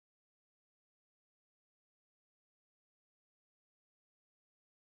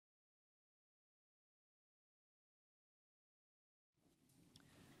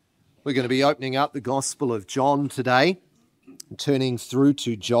We're going to be opening up the Gospel of John today, turning through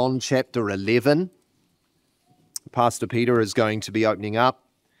to John chapter 11. Pastor Peter is going to be opening up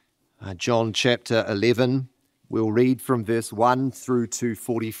John chapter 11. We'll read from verse 1 through to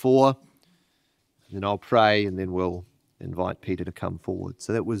 44. Then I'll pray and then we'll invite Peter to come forward.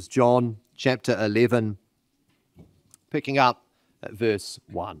 So that was John chapter 11, picking up at verse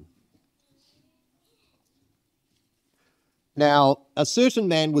 1. Now, a certain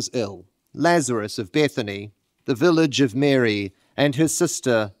man was ill, Lazarus of Bethany, the village of Mary and her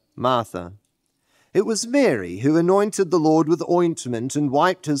sister Martha. It was Mary who anointed the Lord with ointment and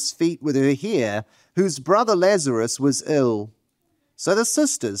wiped his feet with her hair, whose brother Lazarus was ill. So the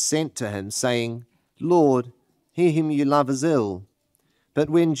sisters sent to him, saying, Lord, he whom you love is ill. But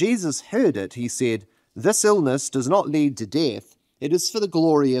when Jesus heard it, he said, This illness does not lead to death. It is for the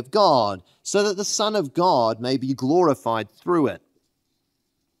glory of God, so that the Son of God may be glorified through it.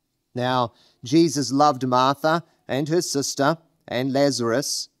 Now, Jesus loved Martha and her sister and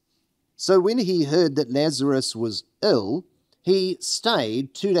Lazarus. So when he heard that Lazarus was ill, he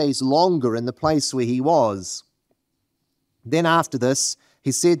stayed 2 days longer in the place where he was. Then after this,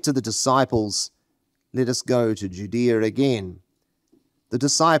 he said to the disciples, Let us go to Judea again. The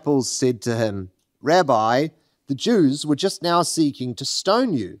disciples said to him, Rabbi, the Jews were just now seeking to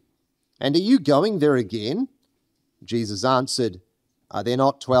stone you, and are you going there again? Jesus answered, Are there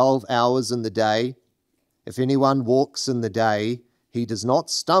not 12 hours in the day? If anyone walks in the day, he does not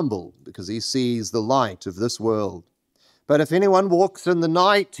stumble, because he sees the light of this world. But if anyone walks in the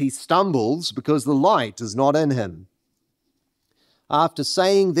night, he stumbles, because the light is not in him. After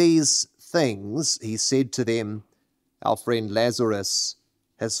saying these things, he said to them, Our friend Lazarus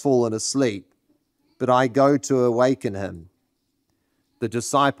has fallen asleep, but I go to awaken him. The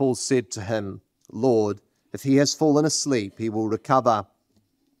disciples said to him, Lord, if he has fallen asleep, he will recover.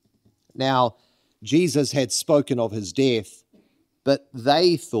 Now, Jesus had spoken of his death, but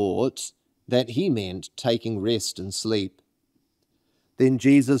they thought that he meant taking rest and sleep. Then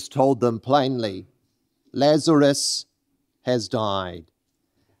Jesus told them plainly, Lazarus has died,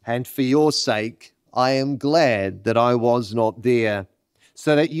 and for your sake I am glad that I was not there,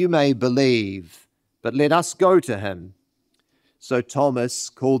 so that you may believe. But let us go to him. So Thomas,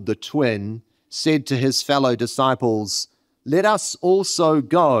 called the twin, said to his fellow disciples, Let us also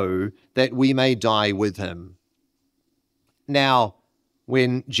go, that we may die with him. Now,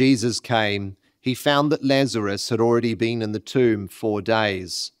 when Jesus came, he found that Lazarus had already been in the tomb 4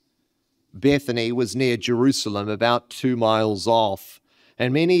 days. Bethany was near Jerusalem, about 2 miles off,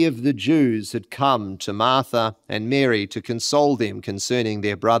 and many of the Jews had come to Martha and Mary to console them concerning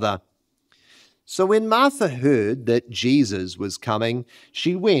their brother. So when Martha heard that Jesus was coming,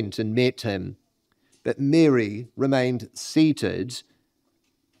 she went and met him. But Mary remained seated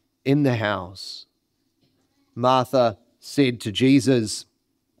in the house. Martha said to Jesus,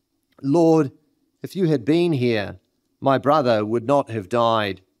 Lord, if you had been here, my brother would not have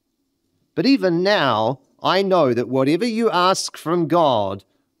died. But even now, I know that whatever you ask from God,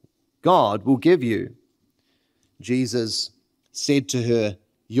 God will give you. Jesus said to her,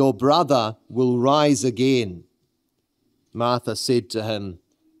 Your brother will rise again. Martha said to him,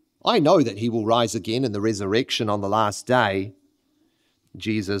 I know that he will rise again in the resurrection on the last day.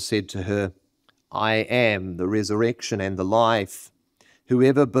 Jesus said to her, I am the resurrection and the life.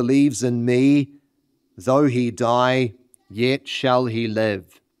 Whoever believes in me, though he die, yet shall he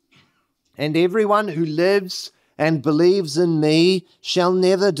live. And everyone who lives and believes in me shall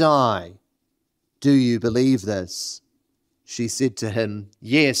never die. Do you believe this? She said to him,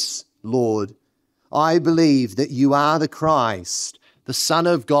 Yes, Lord, I believe that you are the Christ, the Son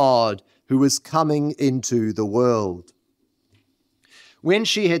of God, who is coming into the world. When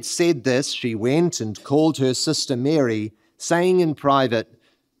she had said this, she went and called her sister Mary, saying in private,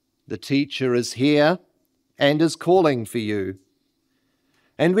 The teacher is here and is calling for you.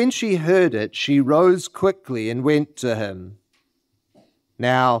 And when she heard it, she rose quickly and went to him.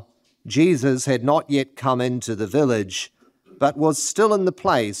 Now, Jesus had not yet come into the village, but was still in the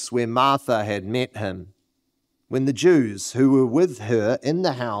place where Martha had met him. When the Jews who were with her in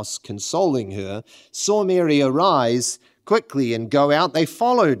the house consoling her saw Mary arise quickly and go out, they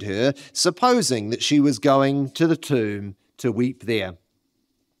followed her, supposing that she was going to the tomb to weep there.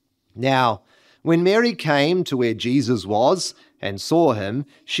 Now, when Mary came to where Jesus was and saw him,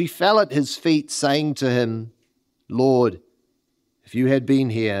 she fell at his feet, saying to him, Lord, if you had been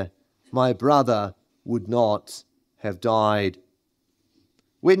here, my brother would not have died.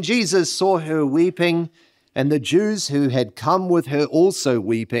 When Jesus saw her weeping, and the Jews who had come with her also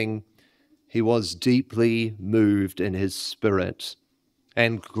weeping, he was deeply moved in his spirit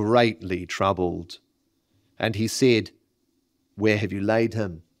and greatly troubled. And he said, "Where have you laid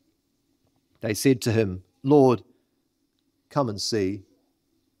him?" They said to him, "Lord, come and see."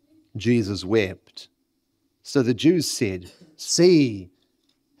 Jesus wept. So the Jews said, "See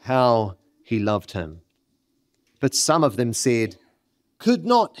how he loved him." But some of them said, "Could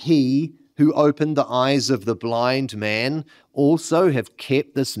not he who opened the eyes of the blind man also have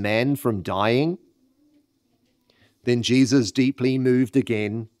kept this man from dying?" Then Jesus, deeply moved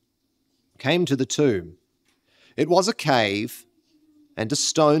again, came to the tomb. It was a cave, and a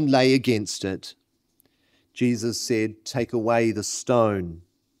stone lay against it. Jesus said, "Take away the stone."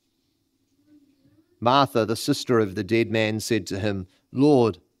 Martha, the sister of the dead man, said to him,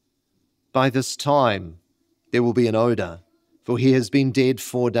 "Lord, by this time there will be an odor, for he has been dead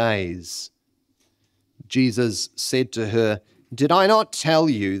 4 days." Jesus said to her, "Did I not tell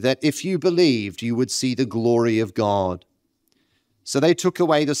you that if you believed, you would see the glory of God?" So they took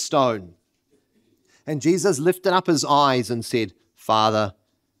away the stone. And Jesus lifted up his eyes and said, "Father,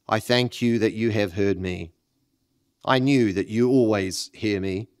 I thank you that you have heard me. I knew that you always hear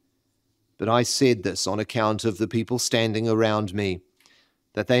me, but I said this on account of the people standing around me,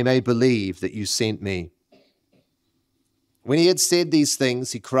 that they may believe that you sent me." When he had said these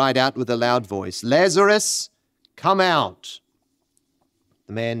things, he cried out with a loud voice, "Lazarus, come out!"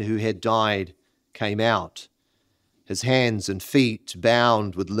 The man who had died came out, his hands and feet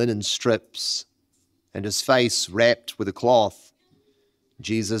bound with linen strips, and his face wrapped with a cloth.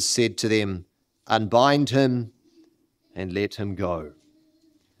 Jesus said to them, "Unbind him and let him go."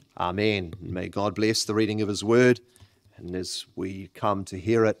 Amen. May God bless the reading of his word. And as we come to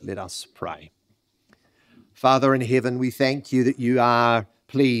hear it, let us pray. Father in heaven, we thank you that you are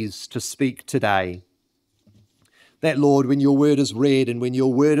pleased to speak today. That, Lord, when your word is read and when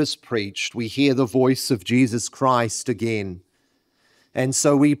your word is preached, we hear the voice of Jesus Christ again. And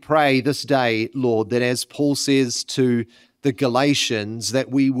so we pray this day, Lord, that as Paul says to the Galatians, that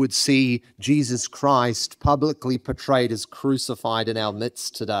we would see Jesus Christ publicly portrayed as crucified in our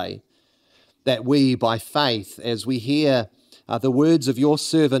midst today. That we, by faith, as we hear the words of your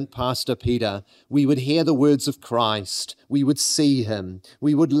servant, Pastor Peter, we would hear the words of Christ, we would see him,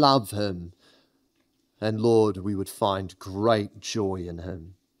 we would love him, and Lord, we would find great joy in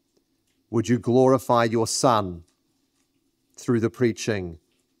him. Would you glorify your Son through the preaching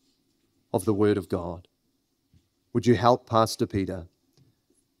of the Word of God? Would you help Pastor Peter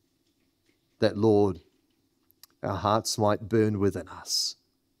that, Lord, our hearts might burn within us?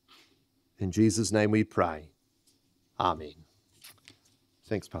 In Jesus' name we pray. Amen.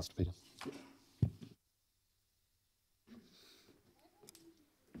 Thanks, Pastor Peter.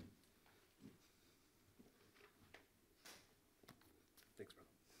 Thanks, brother.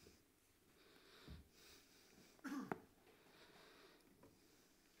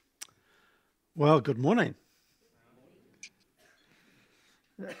 Well, good morning.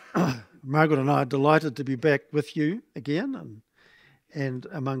 Margaret and I are delighted to be back with you again and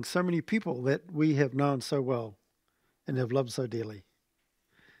among so many people that we have known so well and have loved so dearly.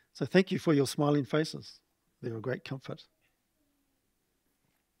 So thank you for your smiling faces. They're a great comfort.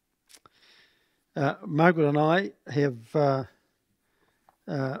 Margaret and I have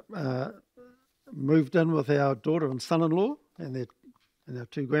moved in with our daughter and son-in-law and our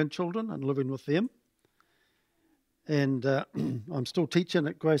 2 grandchildren and living with them. And I'm still teaching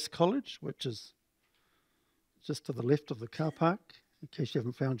at Grace College, which is just to the left of the car park, in case you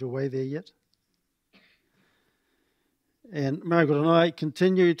haven't found your way there yet. And Margaret and I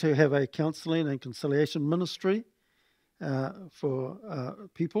continue to have a counselling and conciliation ministry for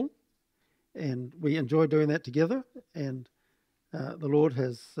people, and we enjoy doing that together, and the Lord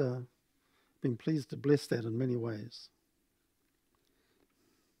has been pleased to bless that in many ways.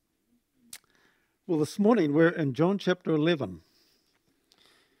 Well, this morning we're in John chapter 11.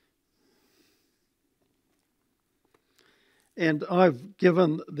 And I've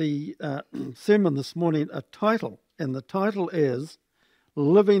given the sermon this morning a title, and the title is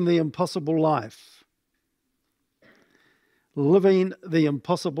Living the Impossible Life. Living the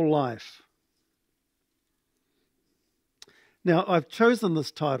Impossible Life. Now, I've chosen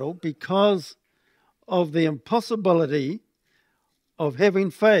this title because of the impossibility of having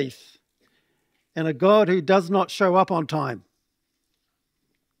faith in a God who does not show up on time.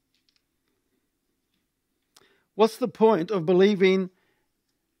 What's the point of believing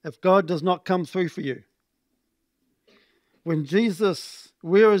if God does not come through for you?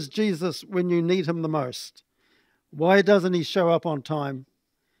 Where is Jesus when you need him the most? Why doesn't he show up on time?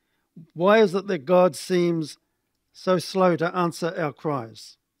 Why is it that God seems so slow to answer our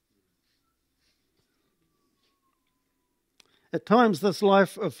cries? At times, this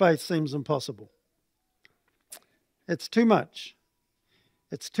life of faith seems impossible. It's too much.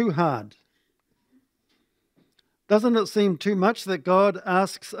 It's too hard. Doesn't it seem too much that God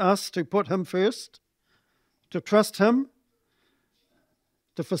asks us to put him first, to trust him,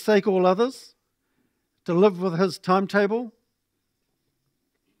 to forsake all others, to live with his timetable?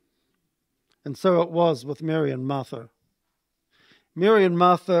 And so it was with Mary and Martha. Mary and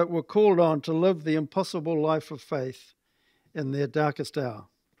Martha were called on to live the impossible life of faith in their darkest hour.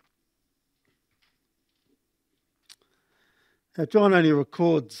 Now, John only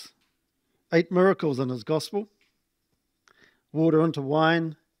records 8 miracles in his gospel: water into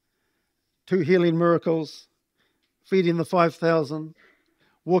wine, 2 healing miracles, feeding the 5,000,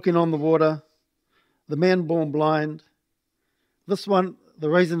 walking on the water, the man born blind, this one, the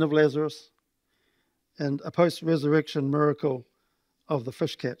raising of Lazarus, and a post-resurrection miracle of the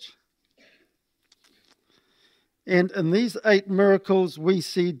fish catch. And in these 8 miracles, we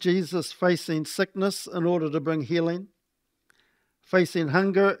see Jesus facing sickness in order to bring healing, facing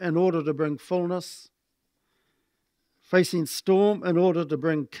hunger in order to bring fullness, facing storm in order to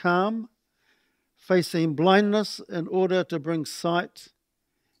bring calm, facing blindness in order to bring sight,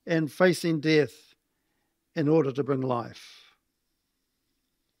 and facing death in order to bring life.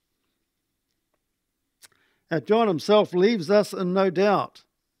 Now, John himself leaves us in no doubt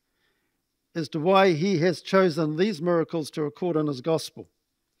as to why he has chosen these miracles to record in his gospel.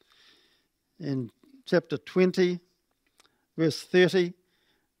 In chapter 20, verse 30,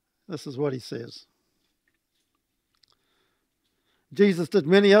 this is what he says. Jesus did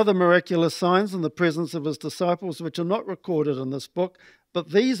many other miraculous signs in the presence of his disciples, which are not recorded in this book,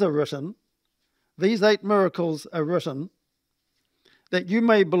 but these are written, these 8 miracles are written, that you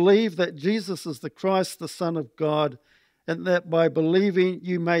may believe that Jesus is the Christ, the Son of God, and that by believing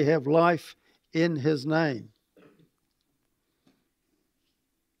you may have life in his name.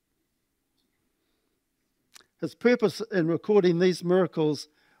 His purpose in recording these miracles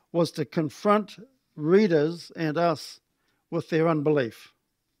was to confront readers and us with their unbelief.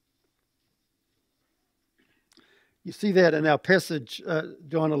 You see that in our passage,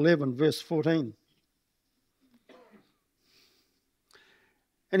 John 11, verse 14.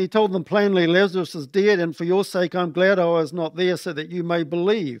 And he told them plainly, Lazarus is dead, and for your sake I'm glad I was not there, so that you may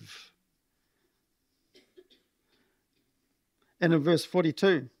believe. And in verse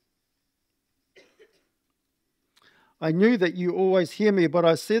 42, I knew that you always hear me, but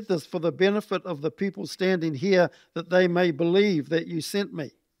I said this for the benefit of the people standing here, that they may believe that you sent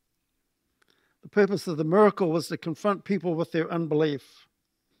me. The purpose of the miracle was to confront people with their unbelief.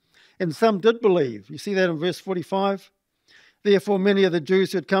 And some did believe. You see that in verse 45? Therefore, many of the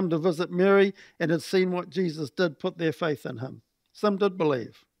Jews who had come to visit Mary and had seen what Jesus did put their faith in him. Some did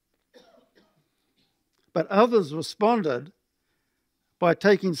believe. But others responded by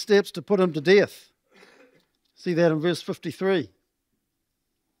taking steps to put him to death. See that in verse 53.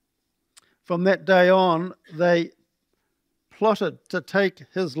 From that day on, they plotted to take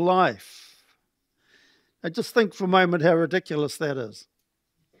his life. Now just think for a moment how ridiculous that is.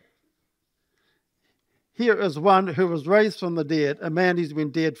 Here is one who was raised from the dead, a man who's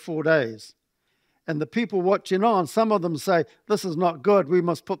been dead 4 days. And the people watching on, some of them say, this is not good, we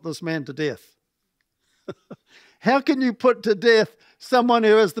must put this man to death. How can you put to death someone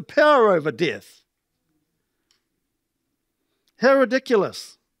who has the power over death? How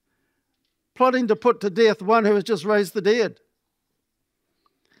ridiculous. Plotting to put to death one who has just raised the dead.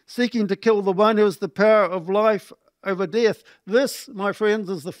 Seeking to kill the one who has the power of life over death. This, my friends,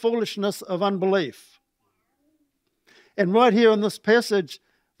 is the foolishness of unbelief. And right here in this passage,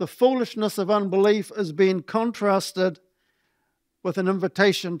 the foolishness of unbelief is being contrasted with an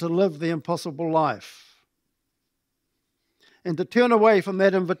invitation to live the impossible life. And to turn away from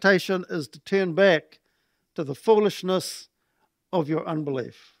that invitation is to turn back to the foolishness of your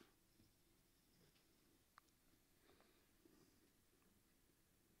unbelief.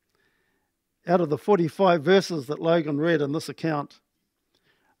 Out of the 45 verses that Logan read in this account,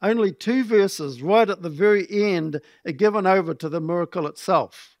 only 2 verses right at the very end are given over to the miracle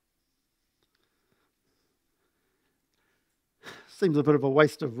itself. Seems a bit of a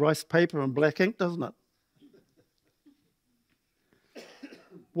waste of rice paper and black ink, doesn't it?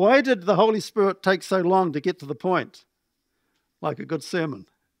 Why did the Holy Spirit take so long to get to the point? Like a good sermon.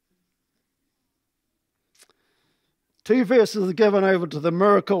 2 verses are given over to the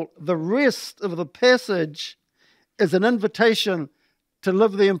miracle. The rest of the passage is an invitation to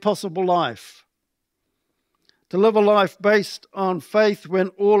live the impossible life. To live a life based on faith when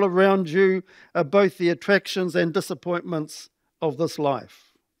all around you are both the attractions and disappointments of this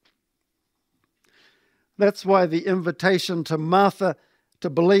life. That's why the invitation to Martha to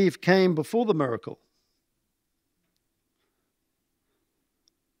believe came before the miracle.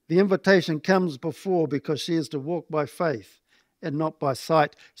 The invitation comes before because she is to walk by faith and not by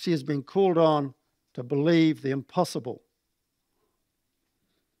sight. She has been called on to believe the impossible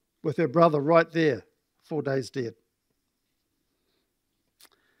with her brother right there, 4 days dead.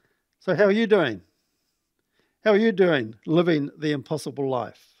 So how are you doing? How are you doing living the impossible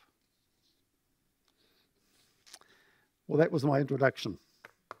life? Well, that was my introduction.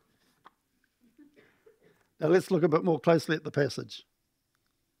 Now let's look a bit more closely at the passage.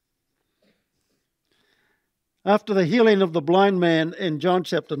 After the healing of the blind man in John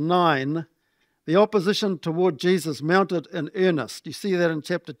chapter 9, the opposition toward Jesus mounted in earnest. You see that in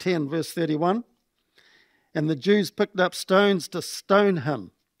chapter 10, verse 31. And the Jews picked up stones to stone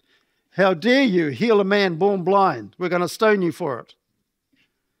him. How dare you heal a man born blind? We're going to stone you for it.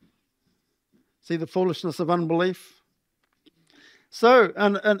 See the foolishness of unbelief? So,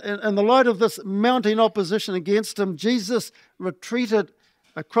 in the light of this mounting opposition against him, Jesus retreated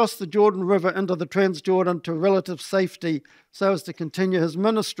across the Jordan River into the Transjordan to relative safety so as to continue his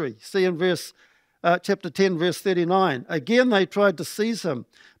ministry. See in chapter 10, verse 39. Again they tried to seize him,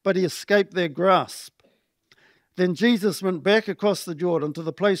 but he escaped their grasp. Then Jesus went back across the Jordan to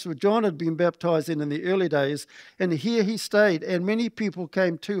the place where John had been baptizing in the early days, and here he stayed, and many people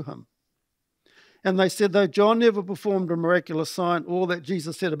came to him. And they said, though John never performed a miraculous sign, all that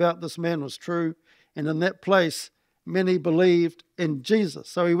Jesus said about this man was true. And in that place, many believed in Jesus.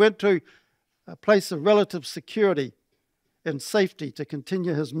 So he went to a place of relative security and safety to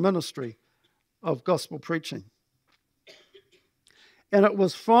continue his ministry of gospel preaching. And it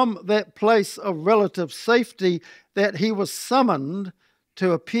was from that place of relative safety that he was summoned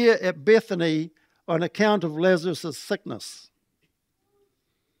to appear at Bethany on account of Lazarus' sickness.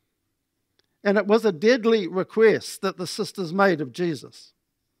 And it was a deadly request that the sisters made of Jesus.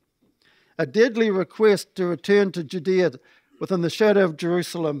 A deadly request to return to Judea within the shadow of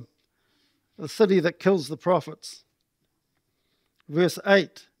Jerusalem, the city that kills the prophets. Verse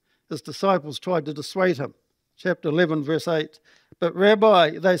 8, his disciples tried to dissuade him. Chapter 11, verse 8. But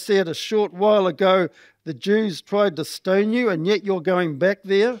Rabbi, they said, a short while ago the Jews tried to stone you, and yet you're going back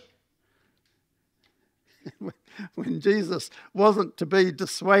there? When Jesus wasn't to be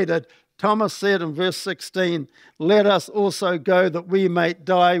dissuaded, Thomas said in verse 16, let us also go that we may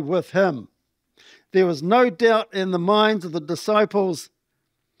die with him. There was no doubt in the minds of the disciples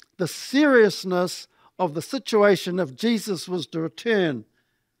the seriousness of the situation if Jesus was to return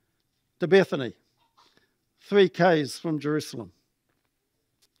to Bethany, 3 k's from Jerusalem.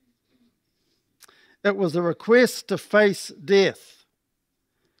 It was a request to face death.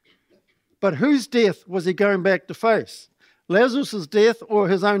 But whose death was he going back to face? Lazarus' death or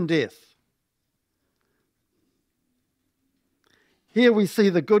his own death? Here we see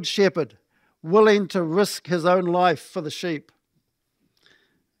the good shepherd willing to risk his own life for the sheep.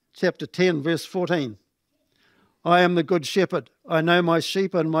 Chapter 10, verse 14. I am the good shepherd. I know my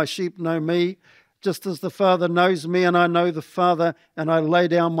sheep, and my sheep know me, just as the Father knows me, and I know the Father, and I lay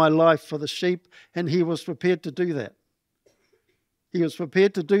down my life for the sheep. And he was prepared to do that. He was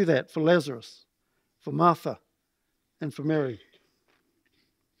prepared to do that for Lazarus, for Martha, and for Mary.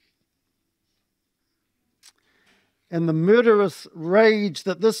 And the murderous rage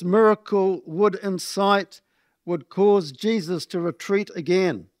that this miracle would incite would cause Jesus to retreat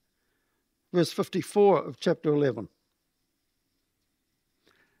again. Verse 54 of chapter 11.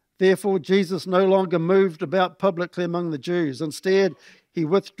 Therefore, Jesus no longer moved about publicly among the Jews. Instead, he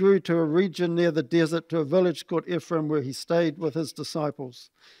withdrew to a region near the desert, to a village called Ephraim, where he stayed with his disciples.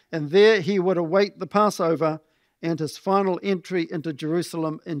 And there he would await the Passover and his final entry into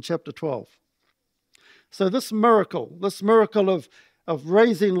Jerusalem in chapter 12. So this miracle of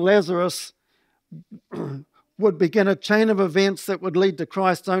raising Lazarus would begin a chain of events that would lead to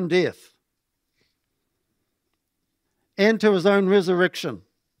Christ's own death and to his own resurrection,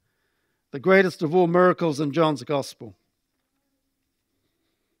 the greatest of all miracles in John's Gospel.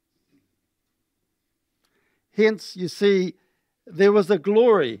 Hence, you see, there was a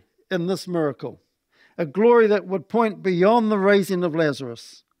glory in this miracle, a glory that would point beyond the raising of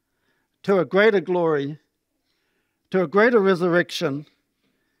Lazarus to a greater glory, to a greater resurrection,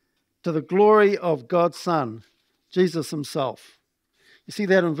 to the glory of God's Son, Jesus himself. You see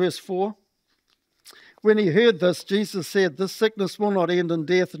that in verse 4? When he heard this, Jesus said, this sickness will not end in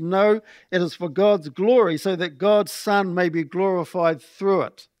death. No, it is for God's glory, so that God's Son may be glorified through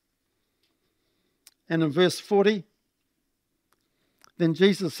it. And in verse 40, then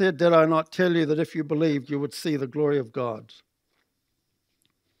Jesus said, did I not tell you that if you believed, you would see the glory of God?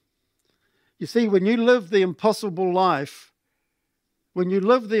 You see, when you live the impossible life,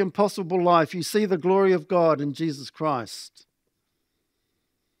 you see the glory of God in Jesus Christ.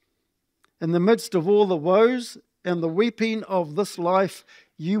 In the midst of all the woes and the weeping of this life,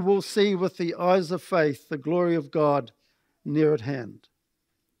 you will see with the eyes of faith the glory of God near at hand.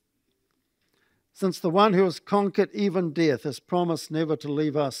 Since the one who has conquered even death has promised never to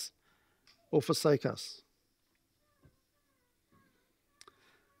leave us or forsake us.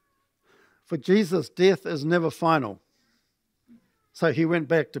 For Jesus, death is never final. So he went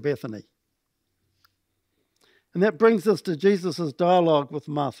back to Bethany. And that brings us to Jesus' dialogue with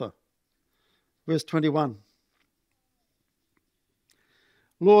Martha. Verse 21.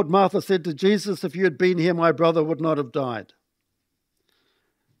 Lord, Martha said to Jesus, if you had been here, my brother would not have died.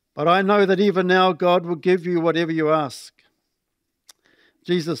 But I know that even now God will give you whatever you ask.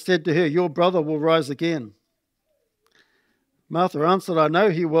 Jesus said to her, your brother will rise again. Martha answered, I know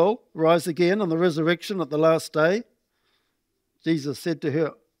he will rise again on the resurrection at the last day. Jesus said to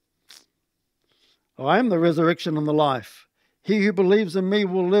her, I am the resurrection and the life. He who believes in me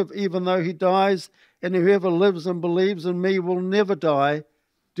will live even though he dies, and whoever lives and believes in me will never die.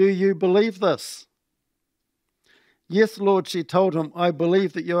 Do you believe this? Yes, Lord, she told him, I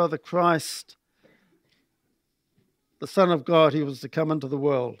believe that you are the Christ, the Son of God who was to come into the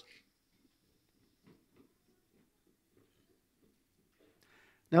world.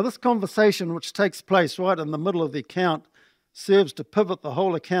 Now, this conversation, which takes place right in the middle of the account, serves to pivot the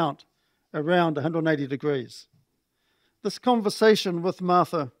whole account around 180 degrees. This conversation with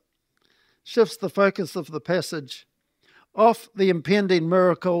Martha shifts the focus of the passage off the impending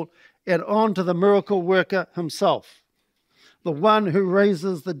miracle and on to the miracle worker himself, the one who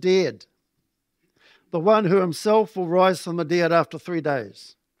raises the dead, the one who himself will rise from the dead after 3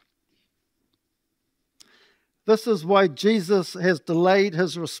 days. This is why Jesus has delayed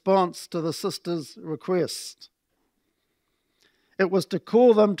his response to the sisters' request. It was to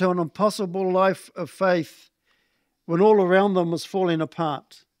call them to an impossible life of faith when all around them was falling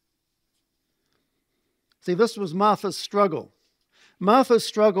apart. See, this was Martha's struggle. Martha's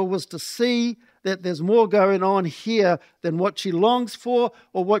struggle was to see that there's more going on here than what she longs for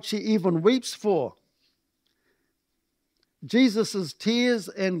or what she even weeps for. Jesus' tears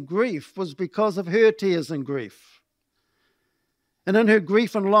and grief was because of her tears and grief. And in her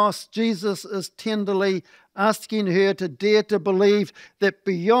grief and loss, Jesus is tenderly asking her to dare to believe that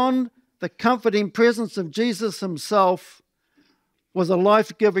beyond the comforting presence of Jesus himself was a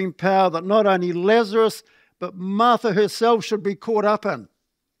life-giving power that not only Lazarus, but Martha herself should be caught up in.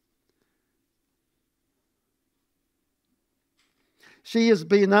 She has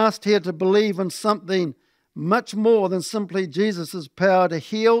been asked here to believe in something much more than simply Jesus' power to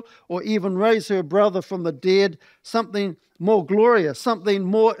heal or even raise her brother from the dead, something more glorious, something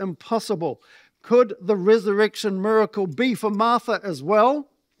more impossible. Could the resurrection miracle be for Martha as well?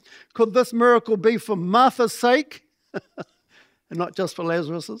 Could this miracle be for Martha's sake and not just for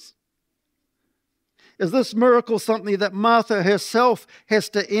Lazarus's? Is this miracle something that Martha herself has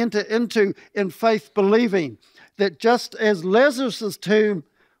to enter into in faith, believing that just as Lazarus's tomb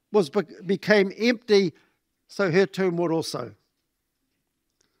became empty, so her tomb would also?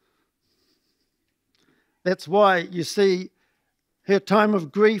 That's why you see her time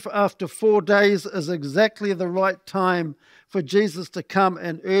of grief after 4 days is exactly the right time for Jesus to come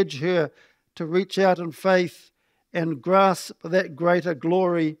and urge her to reach out in faith and grasp that greater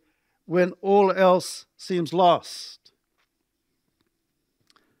glory when all else seems lost.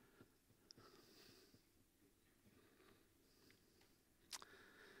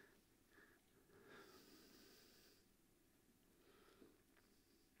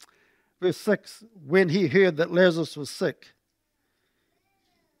 Verse 6, when he heard that Lazarus was sick,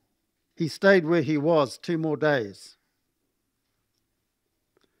 he stayed where he was 2 more days.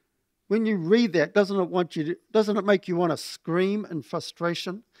 When you read that, doesn't it make you want to scream in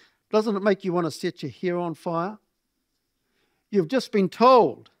frustration? Doesn't it make you want to set your hair on fire? You've just been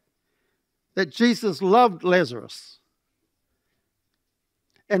told that Jesus loved Lazarus.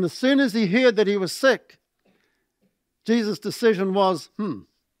 And as soon as he heard that he was sick, Jesus' decision was,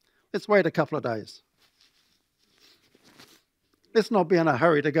 let's wait a couple of days. Let's not be in a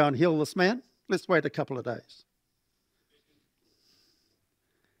hurry to go and heal this man. Let's wait a couple of days.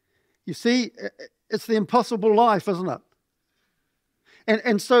 You see, it's the impossible life, isn't it?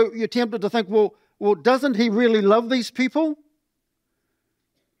 And so you're tempted to think, well, doesn't he really love these people?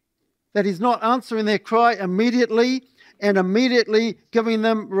 That he's not answering their cry immediately and immediately giving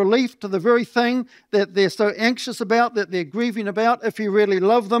them relief to the very thing that they're so anxious about, that they're grieving about. If he really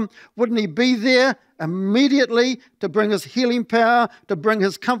loved them, wouldn't he be there immediately to bring his healing power, to bring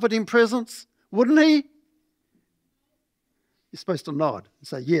his comforting presence? Wouldn't he? You're supposed to nod and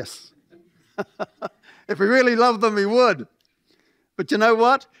say yes. If he really loved them, he would. But you know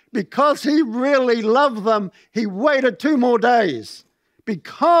what? Because he really loved them, he waited 2 more days.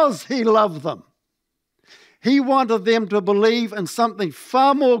 Because he loved them. He wanted them to believe in something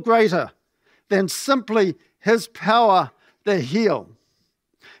far more greater than simply his power to heal.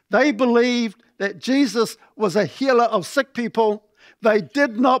 They believed that Jesus was a healer of sick people. They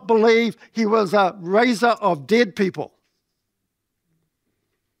did not believe he was a raiser of dead people.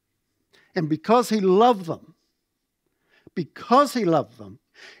 And because he loved them,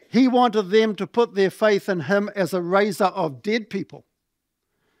 he wanted them to put their faith in him as a raiser of dead people,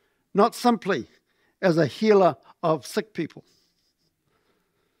 not simply as a healer of sick people.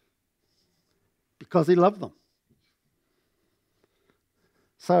 Because he loved them.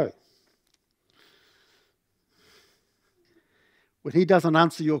 So, when he doesn't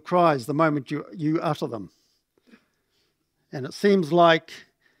answer your cries the moment you utter them, and it seems like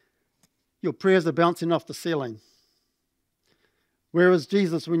your prayers are bouncing off the ceiling, where is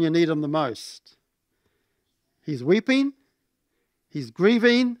Jesus when you need him the most? He's weeping, he's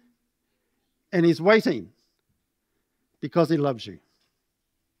grieving, and he's waiting because he loves you.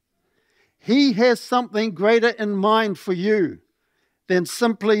 He has something greater in mind for you than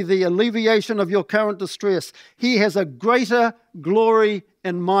simply the alleviation of your current distress. He has a greater glory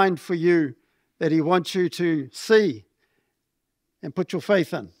in mind for you that he wants you to see and put your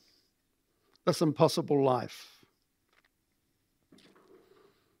faith in this impossible life.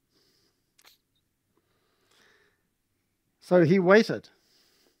 So he waited,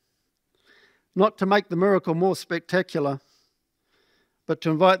 not to make the miracle more spectacular, but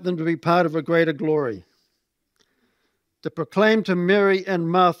to invite them to be part of a greater glory, to proclaim to Mary and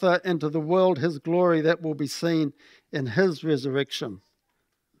Martha and to the world his glory that will be seen in his resurrection.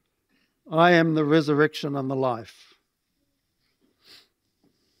 I am the resurrection and the life.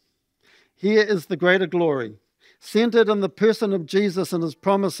 Here is the greater glory, centered in the person of Jesus and his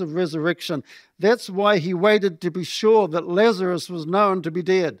promise of resurrection. That's why he waited to be sure that Lazarus was known to be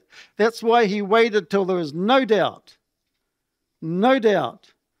dead. That's why he waited till there was no doubt in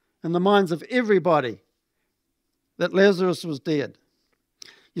the minds of everybody that Lazarus was dead.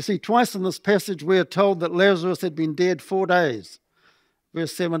 You see, twice in this passage we are told that Lazarus had been dead 4 days.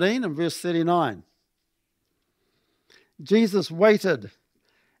 Verse 17 and verse 39. Jesus waited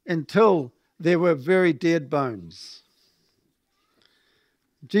until there were very dead bones.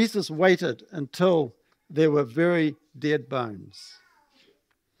 Jesus waited until there were very dead bones.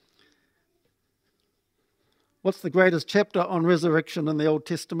 What's the greatest chapter on resurrection in the Old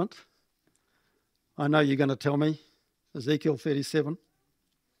Testament? I know you're going to tell me. Ezekiel 37.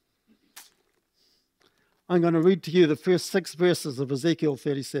 I'm going to read to you the first 6 verses of Ezekiel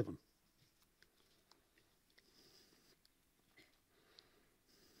 37.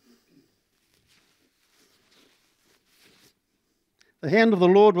 The hand of the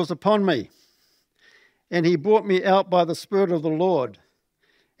Lord was upon me, and he brought me out by the Spirit of the Lord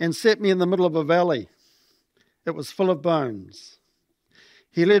and set me in the middle of a valley. It was full of bones.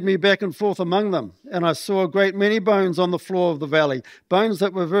 He led me back and forth among them, and I saw a great many bones on the floor of the valley, bones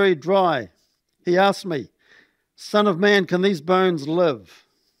that were very dry. He asked me, Son of man, can these bones live?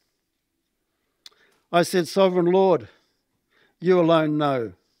 I said, Sovereign Lord, you alone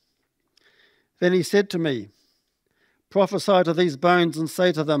know. Then he said to me, Prophesy to these bones and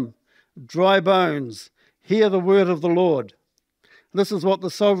say to them, Dry bones, hear the word of the Lord. This is what the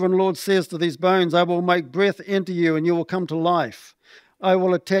Sovereign Lord says to these bones. I will make breath enter you, and you will come to life. I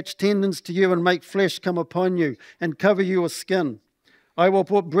will attach tendons to you and make flesh come upon you and cover you with skin. I will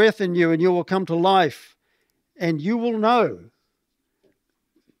put breath in you, and you will come to life, and you will know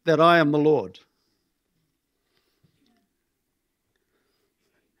that I am the Lord.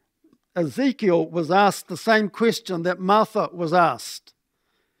 Ezekiel was asked the same question that Martha was asked.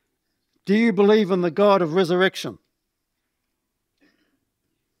 Do you believe in the God of resurrection?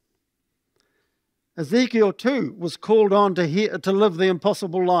 Ezekiel too was called on to live the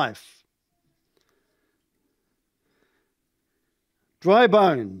impossible life. Dry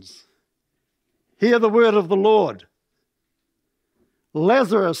bones, hear the word of the Lord.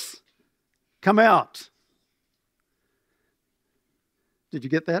 Lazarus, come out. Did you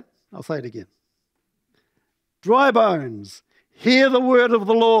get that? I'll say it again. Dry bones, hear the word of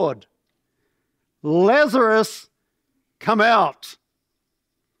the Lord. Lazarus, come out.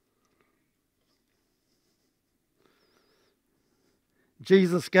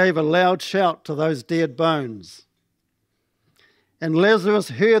 Jesus gave a loud shout to those dead bones. And Lazarus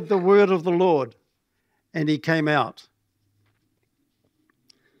heard the word of the Lord, and he came out.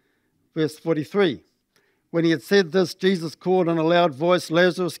 Verse 43. When he had said this, Jesus called in a loud voice,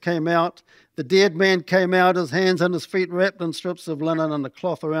 Lazarus came out. The dead man came out, his hands and his feet wrapped in strips of linen and a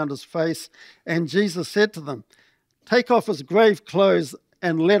cloth around his face. And Jesus said to them, take off his grave clothes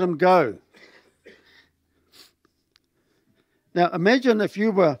and let him go. Now imagine if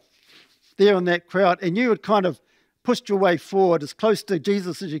you were there in that crowd and you had kind of pushed your way forward as close to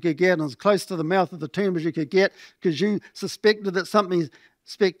Jesus as you could get and as close to the mouth of the tomb as you could get because you suspected that something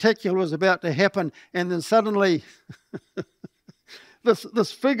spectacular was about to happen, and then suddenly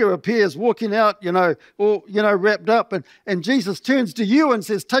this figure appears walking out, all wrapped up, and Jesus turns to you and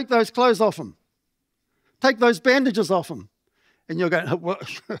says, take those clothes off him. Take those bandages off him. And you're going, well,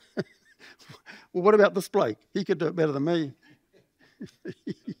 what about this bloke? He could do it better than me.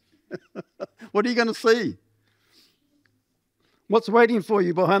 What are you going to see? What's waiting for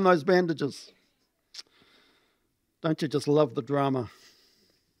you behind those bandages? Don't you just love the drama?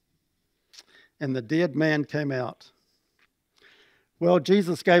 And the dead man came out. Well,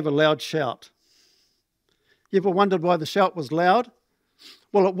 Jesus gave a loud shout. You ever wondered why the shout was loud?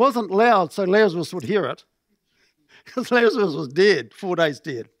 Well, it wasn't loud so Lazarus would hear it, because Lazarus was dead, 4 days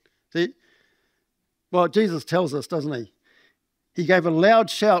dead. See? Well, Jesus tells us, doesn't he? He gave a loud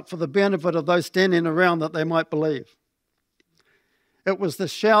shout for the benefit of those standing around that they might believe. It was the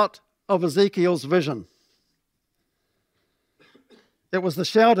shout of Ezekiel's vision. It was the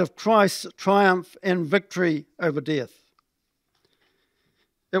shout of Christ's triumph and victory over death.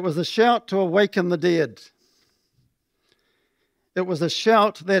 It was a shout to awaken the dead. It was a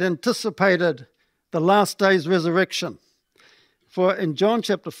shout that anticipated the last day's resurrection. For in John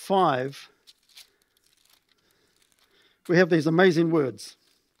chapter 5, we have these amazing words.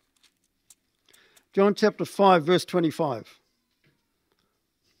 John chapter 5, verse 25.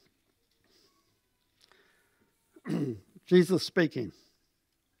 Jesus speaking.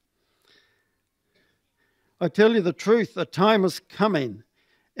 I tell you the truth, a time is coming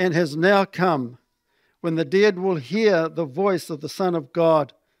and has now come when the dead will hear the voice of the Son of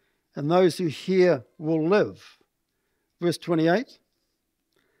God, and those who hear will live. Verse 28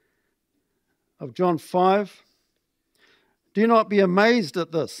 of John 5. Do not be amazed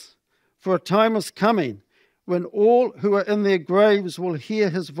at this, for a time is coming when all who are in their graves will hear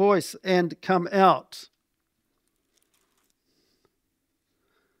his voice and come out.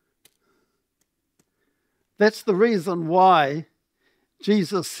 That's the reason why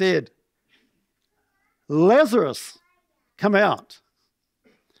Jesus said, Lazarus, come out.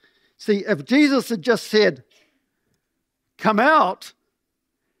 See, if Jesus had just said, come out,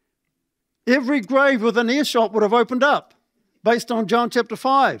 every grave within earshot would have opened up, based on John chapter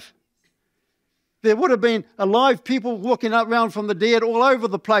 5. There would have been alive people walking up around from the dead all over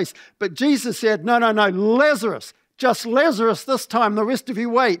the place. But Jesus said, no, Lazarus, just Lazarus this time. The rest of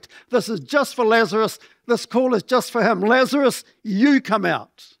you wait. This is just for Lazarus. This call is just for him. Lazarus, you come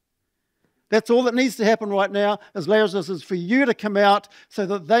out. That's all that needs to happen right now, is Lazarus is for you to come out so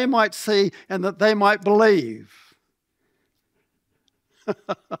that they might see and that they might believe. Isn't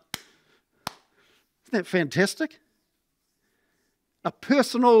that fantastic? A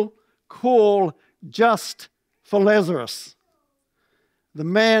personal call just for Lazarus, the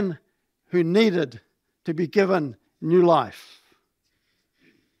man who needed to be given new life.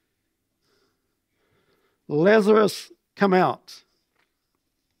 Lazarus, come out.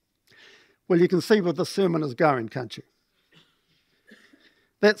 Well, you can see where the sermon is going, can't you?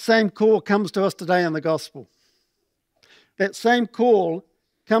 That same call comes to us today in the gospel. That same call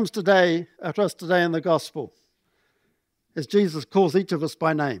comes to us today in the gospel, as Jesus calls each of us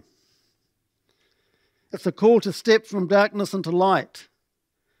by name. It's a call to step from darkness into light.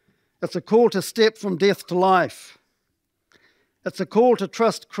 It's a call to step from death to life. It's a call to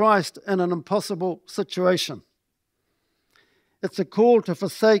trust Christ in an impossible situation. It's a call to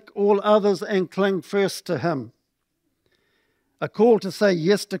forsake all others and cling first to Him. A call to say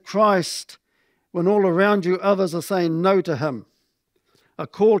yes to Christ when all around you others are saying no to Him. A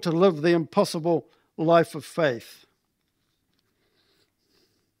call to live the impossible life of faith.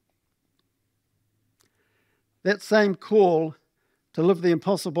 That same call to live the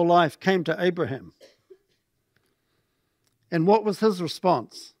impossible life came to Abraham. And what was his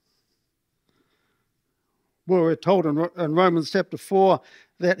response? Well, we're told in Romans chapter 4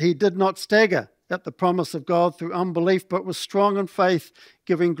 that he did not stagger at the promise of God through unbelief, but was strong in faith,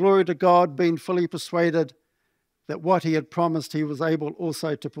 giving glory to God, being fully persuaded that what he had promised he was able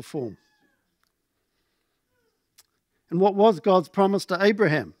also to perform. And what was God's promise to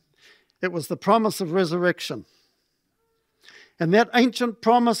Abraham? It was the promise of resurrection. And that ancient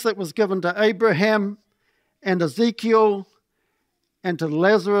promise that was given to Abraham and Ezekiel and to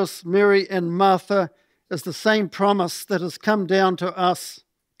Lazarus, Mary, and Martha is the same promise that has come down to us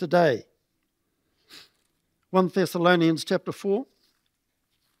today. 1 Thessalonians chapter 4.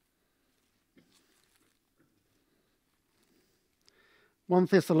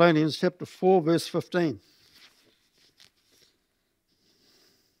 Thessalonians chapter 4, verse 15.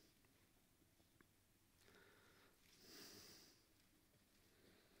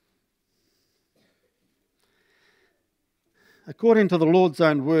 According to the Lord's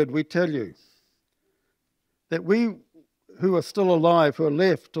own word, we tell you that we who are still alive, who are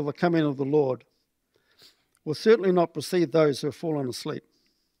left till the coming of the Lord, will certainly not precede those who have fallen asleep.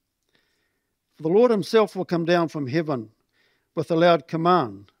 For the Lord himself will come down from heaven with a loud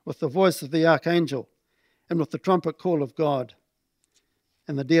command, with the voice of the archangel, and with the trumpet call of God,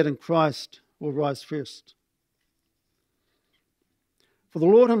 and the dead in Christ will rise first. For the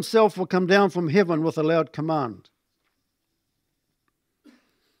Lord himself will come down from heaven with a loud command.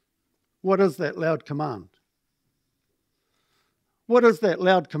 What is that loud command? What is that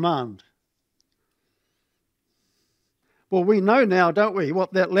loud command? Well, we know now, don't we,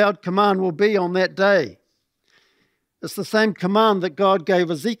 what that loud command will be on that day. It's the same command that God gave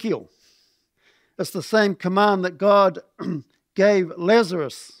Ezekiel. It's the same command that God gave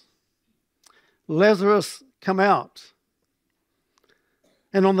Lazarus. Lazarus, come out.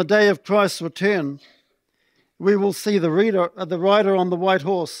 And on the day of Christ's return, we will see the rider on the white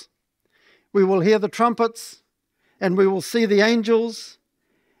horse. We will hear the trumpets, and we will see the angels,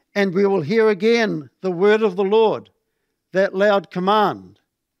 and we will hear again the word of the Lord, that loud command.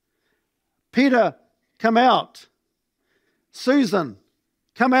 Peter, come out. Susan,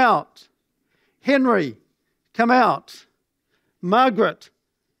 come out. Henry, come out. Margaret,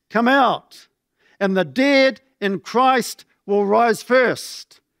 come out. And the dead in Christ will rise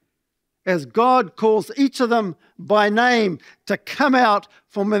first, as God calls each of them by name to come out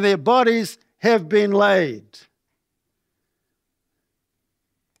from where their bodies have been laid.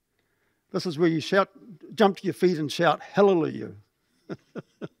 This is where you shout, jump to your feet and shout, hallelujah.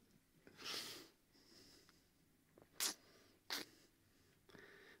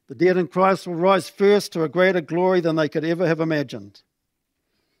 The dead in Christ will rise first to a greater glory than they could ever have imagined.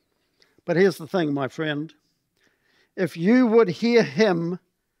 But here's the thing, my friend. If you would hear him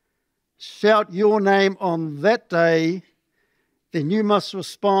shout your name on that day, then you must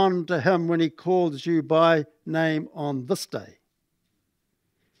respond to him when he calls you by name on this day.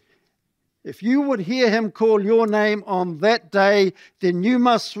 If you would hear him call your name on that day, then you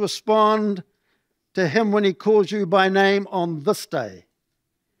must respond to him when he calls you by name on this day.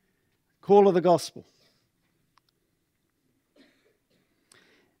 Call of the gospel.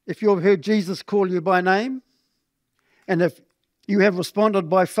 If you have heard Jesus call you by name, and if you have responded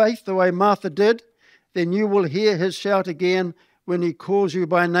by faith the way Martha did, then you will hear his shout again when he calls you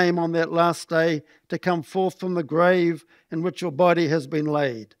by name on that last day to come forth from the grave in which your body has been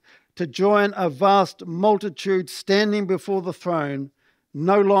laid, to join a vast multitude standing before the throne,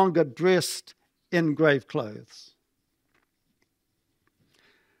 no longer dressed in grave clothes,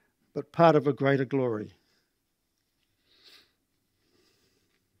 but part of a greater glory.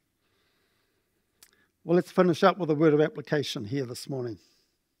 Well, let's finish up with a word of application here this morning.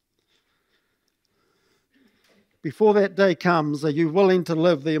 Before that day comes, are you willing to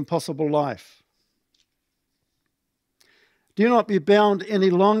live the impossible life? Do not be bound any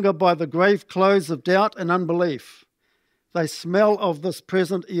longer by the grave clothes of doubt and unbelief. They smell of this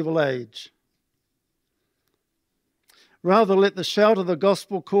present evil age. Rather, let the shout of the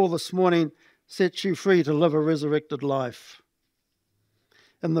gospel call this morning set you free to live a resurrected life.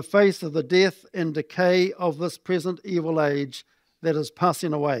 In the face of the death and decay of this present evil age that is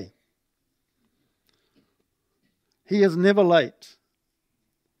passing away. He is never late.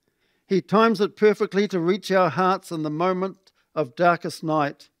 He times it perfectly to reach our hearts in the moment of darkest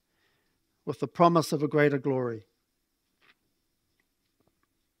night with the promise of a greater glory.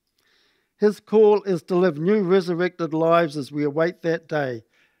 His call is to live new resurrected lives as we await that day,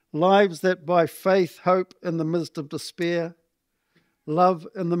 lives that by faith hope in the midst of despair, love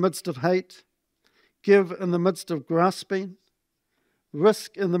in the midst of hate, give in the midst of grasping,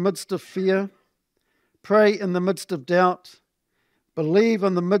 risk in the midst of fear, pray in the midst of doubt, believe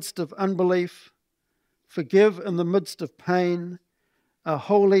in the midst of unbelief, forgive in the midst of pain, are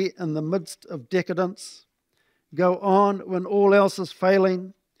holy in the midst of decadence, go on when all else is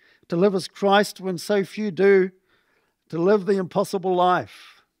failing, to live as Christ when so few do, to live the impossible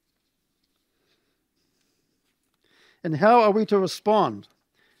life. And how are we to respond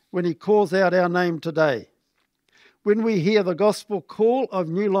when he calls out our name today? When we hear the gospel call of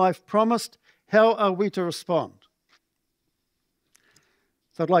new life promised, how are we to respond?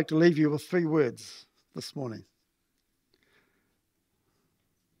 So I'd like to leave you with 3 words this morning.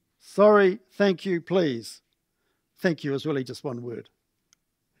 Sorry, thank you, please. Thank you is really just 1 word.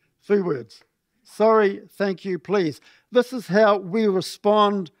 3 words. Sorry, thank you, please. This is how we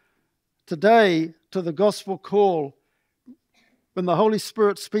respond today to the gospel call when the Holy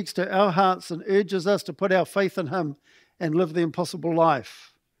Spirit speaks to our hearts and urges us to put our faith in Him and live the impossible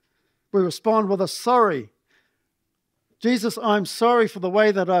life. We respond with a sorry. Jesus, I'm sorry for the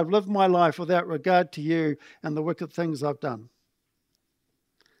way that I've lived my life without regard to you and the wicked things I've done.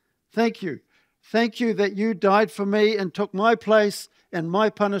 Thank you. Thank you that you died for me and took my place and my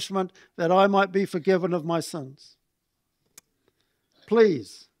punishment that I might be forgiven of my sins.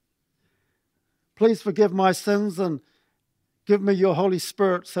 Please forgive my sins and give me your Holy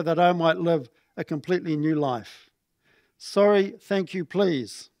Spirit so that I might live a completely new life. Sorry, thank you,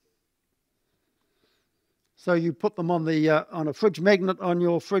 please. So you put them on a fridge magnet on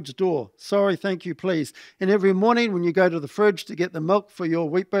your fridge door. Sorry, thank you, please. And every morning when you go to the fridge to get the milk for your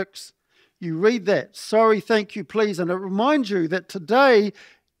Weet-Bix, you read that. Sorry, thank you, please. And it reminds you that today,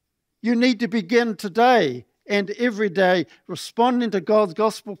 you need to begin today and every day responding to God's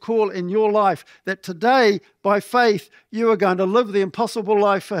gospel call in your life. That today, by faith, you are going to live the impossible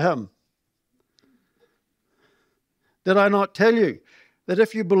life for Him. Did I not tell you that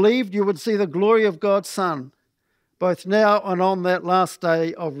if you believed, you would see the glory of God's Son, both now and on that last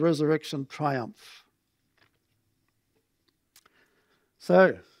day of resurrection triumph?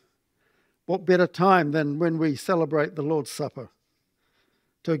 So, what better time than when we celebrate the Lord's Supper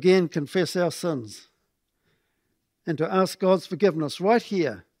to again confess our sins and to ask God's forgiveness right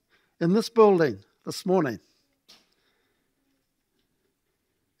here in this building this morning,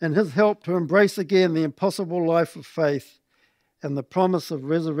 and His help to embrace again the impossible life of faith and the promise of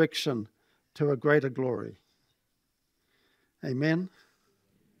resurrection to a greater glory. Amen.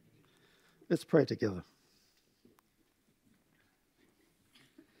 Let's pray together.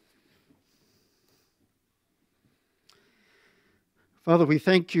 Father, we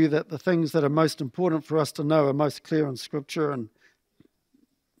thank you that the things that are most important for us to know are most clear in Scripture. And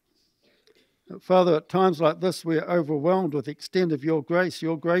Father, at times like this, we are overwhelmed with the extent of your grace.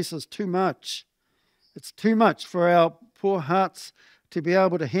 Your grace is too much. It's too much for our poor hearts to be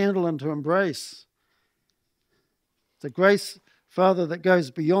able to handle and to embrace. The grace, Father, that goes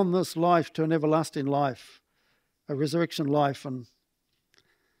beyond this life to an everlasting life, a resurrection life. And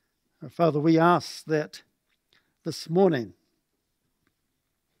Father, we ask that this morning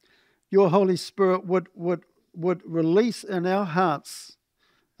your Holy Spirit would release in our hearts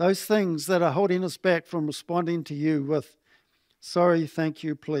those things that are holding us back from responding to you with, sorry, thank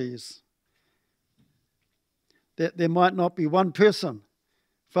you, please. That there might not be one person,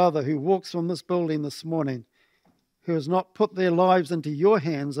 Father, who walks from this building this morning who has not put their lives into your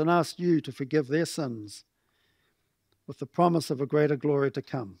hands and asked you to forgive their sins with the promise of a greater glory to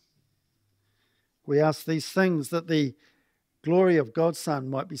come. We ask these things that the glory of God's Son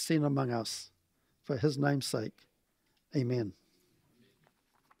might be seen among us for His name's sake. Amen.